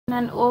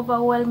and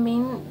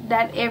overwhelming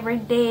that every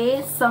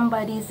day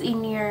somebody's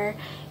in your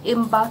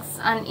inbox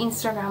on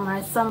Instagram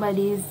or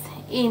somebody's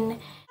in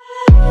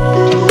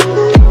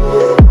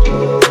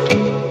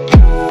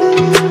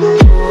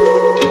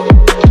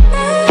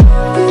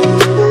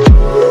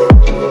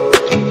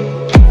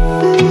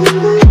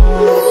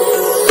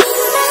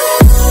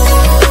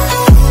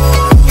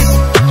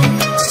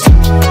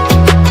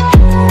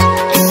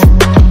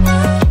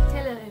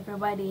Hello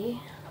everybody,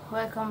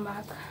 welcome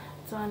back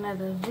to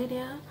another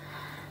video.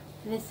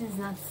 This is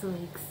not so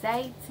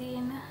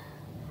exciting,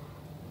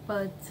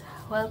 but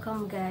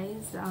welcome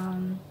guys.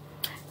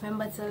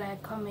 Remember to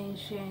like, comment,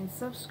 share and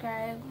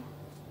subscribe,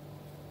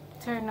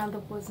 turn on the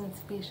post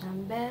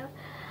notification bell,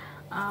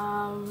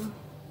 and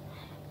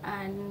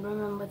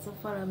remember to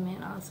follow me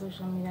on all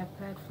social media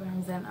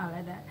platforms and all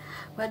of that.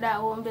 But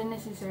that won't be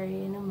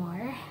necessary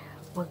anymore,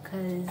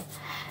 because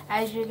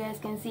as you guys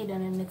can see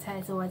down in the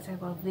title what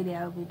type of video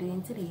I'll be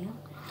doing today.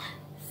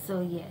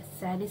 So yes,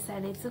 I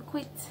decided to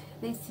quit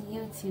this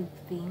YouTube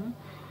thing.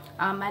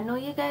 I know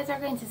you guys are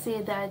going to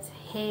say that,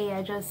 hey,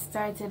 I just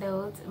started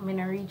out, I'm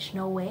gonna reach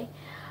nowhere,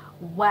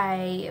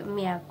 why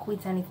me I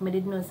quit, and if I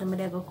didn't know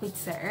somebody go quit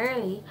so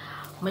early,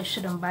 I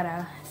shouldn't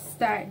bother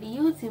start the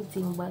YouTube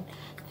thing. But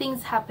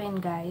things happen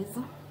guys.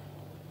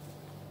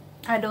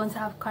 I don't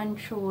have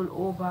control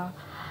over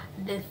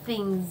the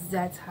things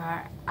that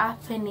are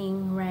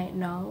happening right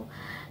now.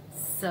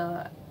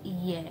 So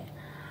yeah,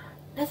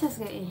 let's just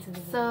get into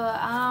this. So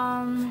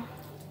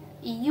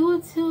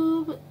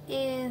YouTube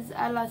is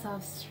a lot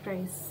of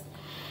stress.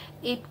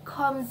 It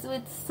comes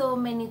with so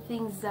many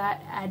things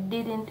that I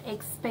didn't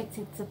expect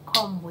it to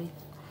come with.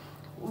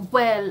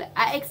 Well,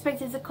 I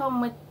expected to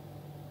come with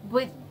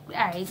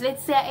alright,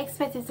 let's say I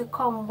expected to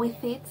come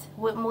with it,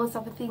 with most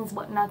of the things,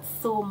 but not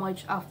so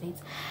much of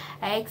it.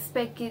 I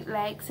expect it,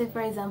 like say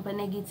for example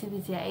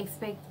negativity. I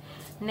expect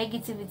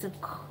negativity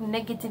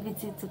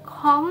to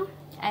come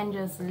and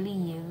just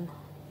leave.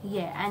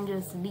 Yeah, and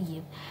just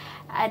leave.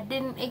 I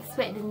didn't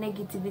expect the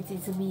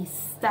negativity to be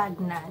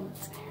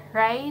stagnant,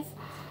 right?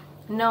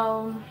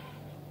 Now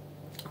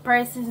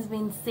person's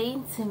been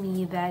saying to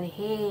me that,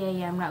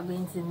 hey, I'm not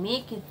going to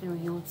make it through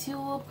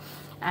YouTube,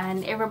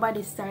 and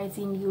everybody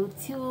starting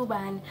YouTube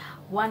and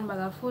one bag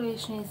of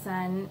foolishness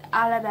and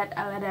all of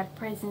that.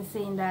 Person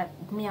saying that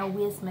me I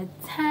waste my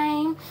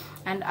time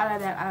and all of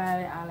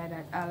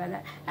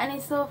that, and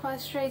it's so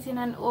frustrating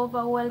and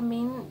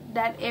overwhelming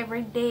that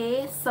every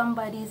day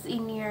somebody's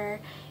in your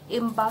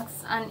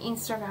inbox on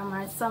Instagram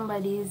or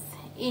somebody's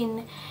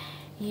in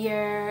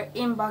your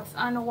inbox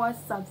on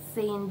WhatsApp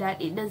saying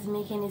that it doesn't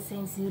make any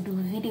sense you do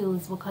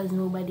videos because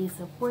nobody's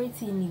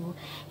supporting you.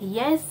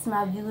 Yes,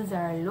 my views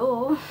are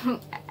low.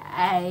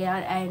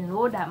 I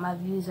know that my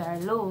views are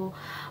low,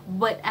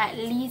 but at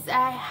least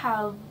I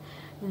have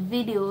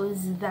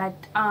videos that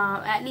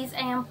at least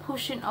I am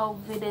pushing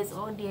out videos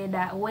out there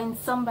that when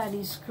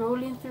somebody's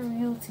scrolling through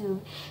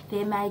YouTube,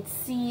 they might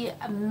see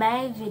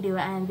my video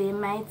and they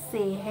might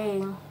say,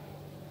 hey,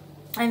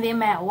 and they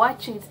might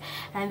watch it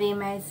and they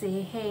might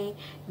say, hey,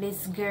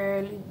 this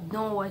girl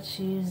know what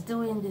she's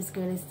doing, this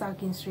girl is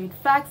talking straight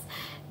facts,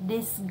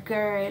 this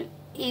girl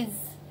is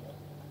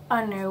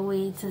on her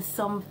way to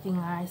something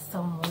or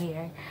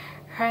somewhere,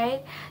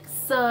 right?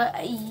 So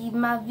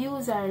my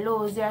views are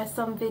low. There are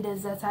some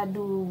videos that I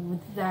do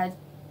that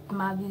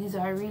my views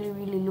are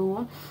really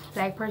low,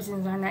 like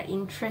persons are not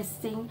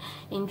interested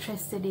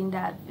in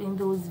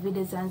those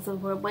videos and so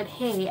forth. But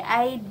hey,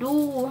 I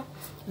do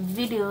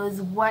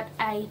videos what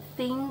I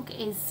think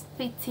is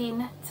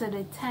fitting to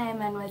the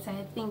time and what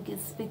I think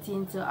is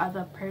fitting to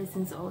other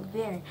persons out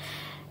there.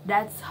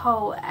 That's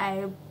how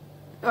I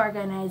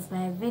organize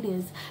my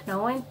videos.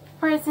 Now when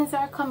persons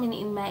are coming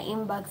in my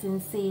inbox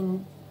and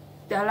saying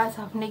a lot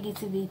of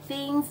negativity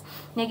things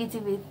and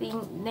negative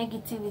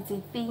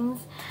things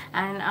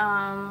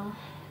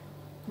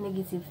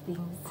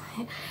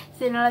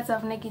saying a lot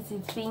of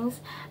negative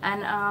things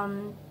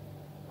and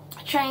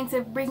trying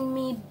to bring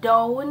me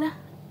down,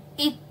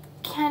 it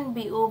can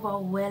be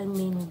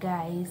overwhelming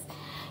guys.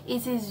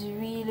 It is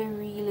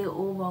really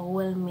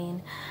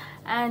overwhelming,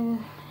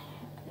 and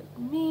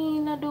me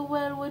not do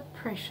well with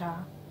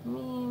pressure.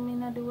 Me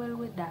not do well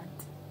with that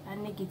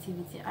and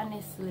negativity,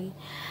 honestly.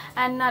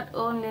 And not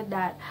only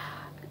that,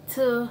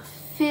 to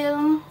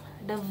film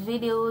the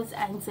videos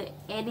and to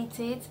edit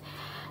it,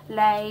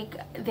 like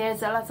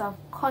there's a lot of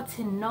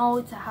cutting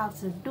out I have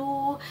to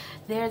do,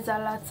 there's a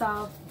lot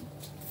of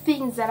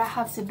things that I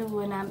have to do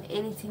when I'm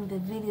editing the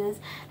videos,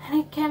 and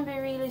it can be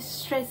really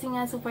stressing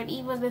and so forth.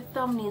 Even the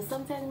thumbnails,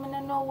 sometimes I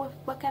don't know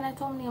what kind of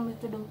thumbnail I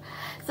do.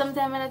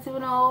 Sometimes I don't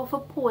even know how to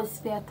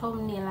post for a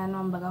thumbnail and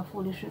one bag of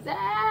foolishness.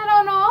 I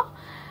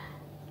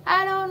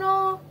don't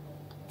know.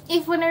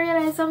 If when I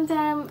realize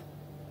sometimes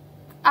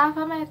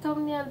after my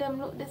thumbnail them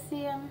look the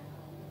same,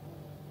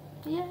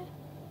 yeah,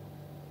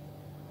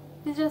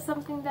 it's just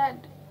something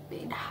that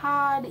it's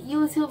hard.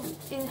 YouTube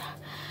is,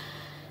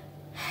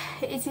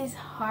 it is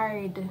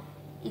hard,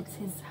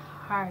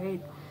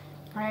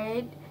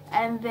 right?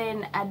 And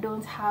then I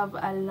don't have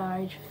a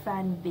large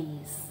fan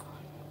base.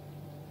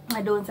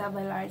 I don't have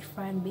a large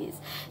fan base.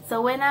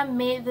 So when I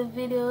made the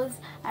videos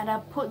and I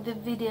put the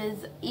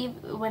videos,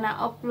 when I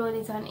upload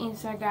it on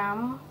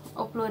Instagram,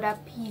 upload a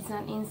piece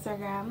on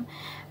Instagram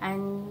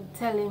and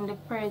telling the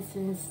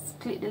persons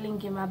click the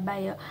link in my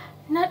bio,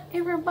 not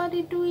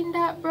everybody doing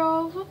that,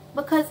 bro.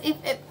 Because if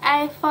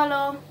I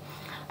follow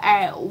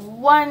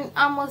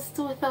almost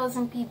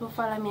 2,000 people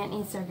follow me on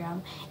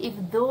Instagram, if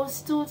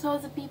those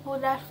 2,000 people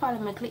that follow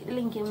me click the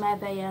link in my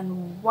bio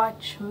and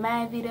watch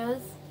my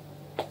videos,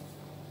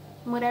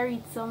 would I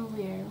read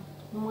somewhere?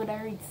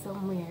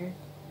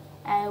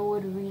 I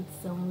would read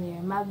somewhere.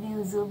 My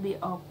views will be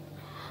up.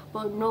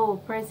 But no,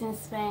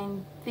 persons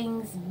find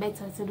things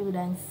better to do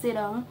than sit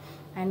down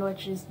and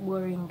watch this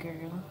boring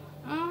girl.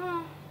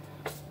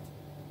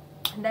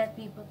 That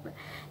people.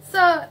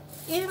 So,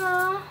 you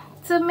know,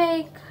 to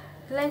make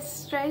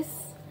less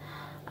stress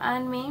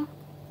on me,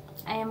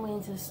 I am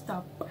going to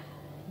stop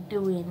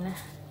doing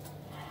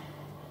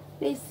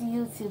this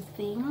YouTube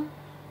thing.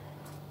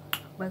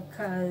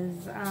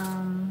 Because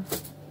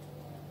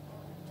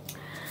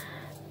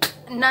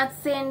not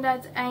saying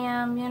that I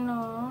am, you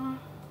know,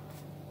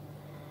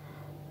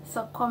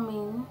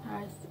 succumbing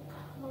or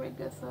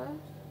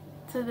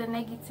to the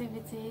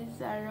negativities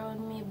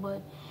around me,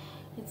 but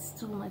it's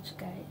too much,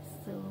 guys.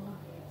 So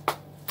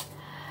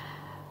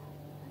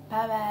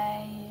bye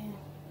bye.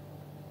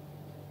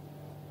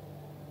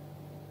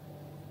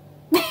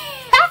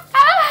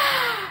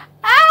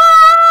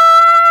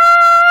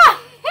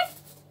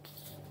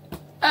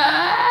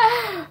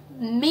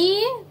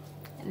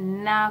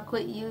 Now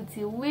quit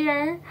YouTube.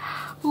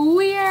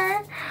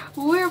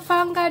 Where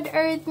from God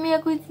earth me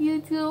quit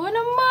YouTube? What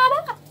a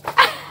matter?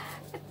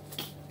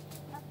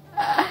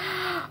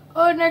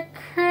 Oh, no,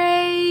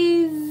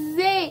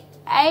 crazy.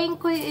 I ain't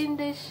quitting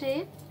this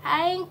shit.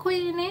 I ain't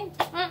quitting it.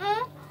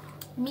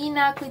 Me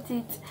not quit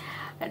it.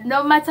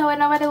 No matter what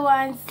nobody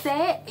wants to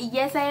say.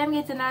 Yes, I am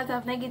getting out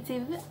of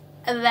negative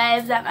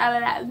vibes and all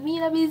of that. Me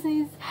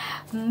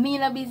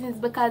no business,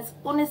 because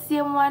on the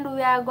same one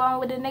we are going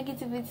with the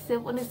negativity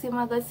stuff. On the same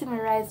one go see me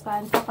rise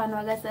pan top and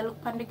I go say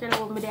look pan the girl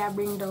what me there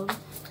bring down.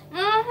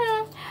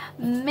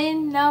 Me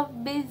no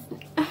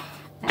business.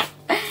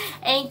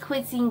 Ain't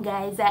quitting,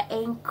 guys. I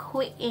ain't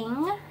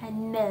quitting.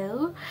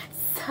 No.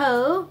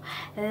 So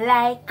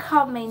like,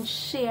 comment,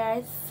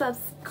 share,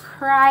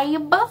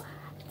 subscribe,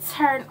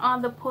 turn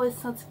on the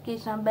post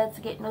notification bell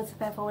to get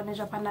notified for when I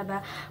drop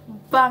another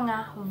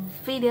banger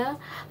video.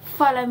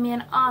 Follow me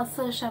on all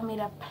social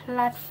media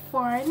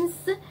platforms.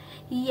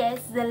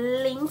 Yes, the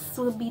links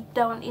will be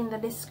down in the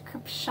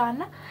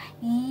description.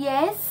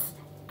 Yes,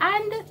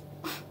 and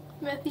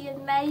feel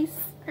nice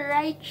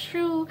right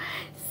through.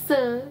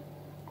 So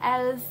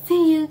I'll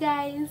see you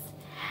guys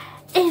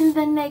in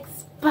the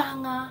next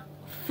banger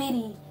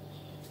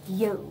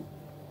video.